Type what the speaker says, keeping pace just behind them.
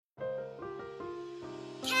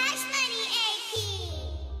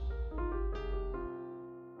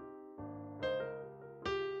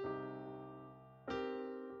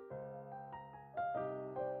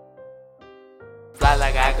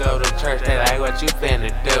like I go to church, they like what you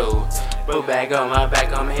finna do. Boot bag on my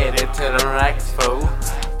back, I'm headed to the racks, fool.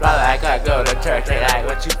 Fly like I go to church, they like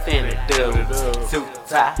what you finna do. Suit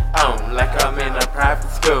tie on like I'm in a private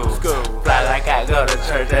school. Fly like I go to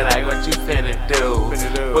church, they like what you finna do.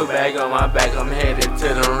 Boot bag on my back, I'm headed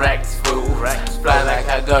to the racks, fool. Fly like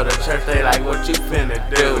I go to church, they like what you finna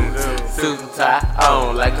do. Suit and tie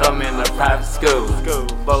on like I'm in a private school.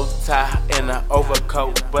 Bow tie and an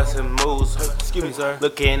overcoat, bustin' moves. Excuse me, sir.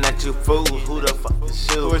 Looking at you fools, who the fuck is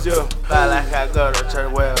you? Who is you? Fly like I go to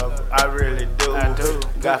church, well, I really do.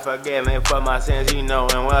 God forgive me for my sins, you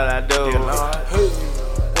knowin' what I do.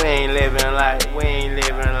 We ain't living like, we ain't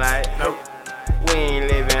living like, Nope. we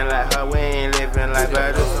ain't living like her, we ain't living like,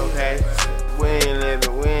 but it's okay. We ain't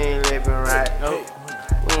living right. Nope.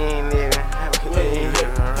 We ain't living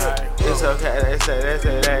right. It's okay, they say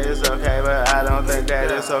that it's okay, but I don't think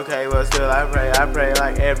that it's okay. But still I pray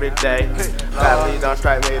like every day. God, please don't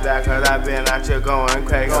strike me down, cause I've been out here going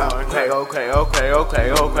crazy. Okay, so crazy.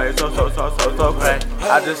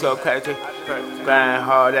 I just go crazy, grind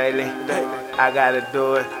hard daily. I gotta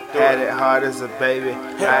do it, had it hard as a baby.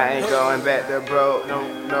 I ain't going back to broke, no,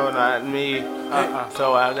 not me.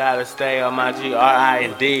 So I gotta stay on my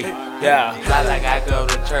G-R-I-N-D. Yeah, fly like I go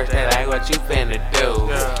to church, they like what you finna do.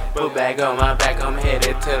 Boot bag on my back, I'm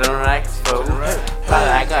headed to the racks, fool. Fly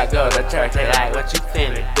like I go to church, they like what you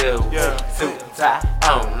finna do. Suit and tie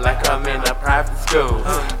on like I'm in a private school.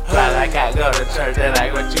 Fly like I go to church, they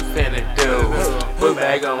like what you finna do. Boot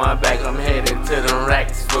bag on my back, I'm headed to the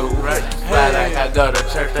racks, fool. Fly like I go to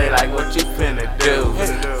church, they like what you finna do.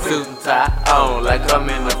 Suit and tie on like I'm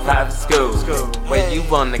in a private school. Where you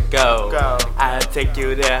wanna go? I'll take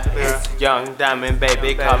you there. It's Young Diamond,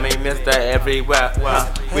 baby, call me Mr. Everywhere.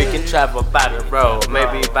 We can travel by the road,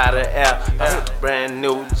 maybe by the air. Brand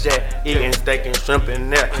new jet, eating steak and shrimp in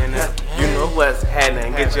there. You know what's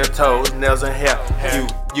happening, get your toes, nails and hair.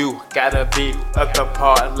 You gotta be up the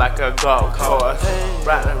part like a golf course.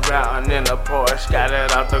 Riding around in a Porsche, got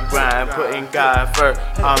it off the grind, putting God first.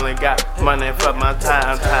 Only got money for my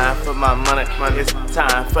time for my money. It's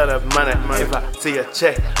time for the money. If I see a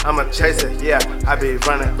check, I'ma chase it. Yeah, I be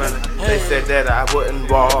running. They said that I wouldn't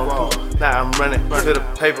walk. Now I'm running to the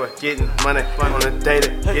paper, getting money on the data,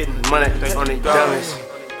 getting money on the dummies.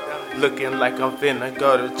 Looking like I'm finna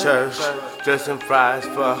go to church, dressing fries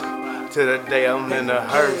for. To the day I'm in the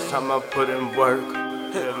hearse, I'ma put in work.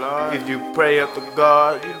 If you pray up to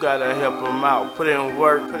God, you gotta help him out. Put in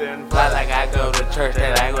work, Fly like I go to church,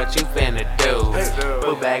 they like what you finna do.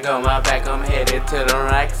 Boot bag on my back, I'm headed to the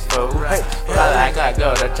racks, fool. Fly like I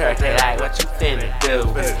go to church, they like what you finna do.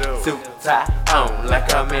 Suit and tie on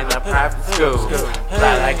like I'm in a private school.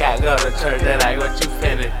 Fly like I go to church, they like what you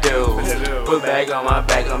finna do. Boot bag on my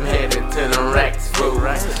back, I'm headed to the racks, fool.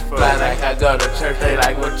 Fly like I go to church, they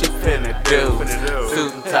like what you finna do.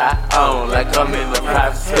 Suit and tie on like I'm in a private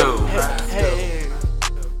school.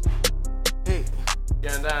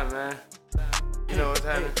 Young Diamond, man. You know what's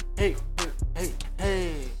happening.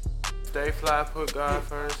 Stay fly, put God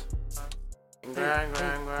first. Grind.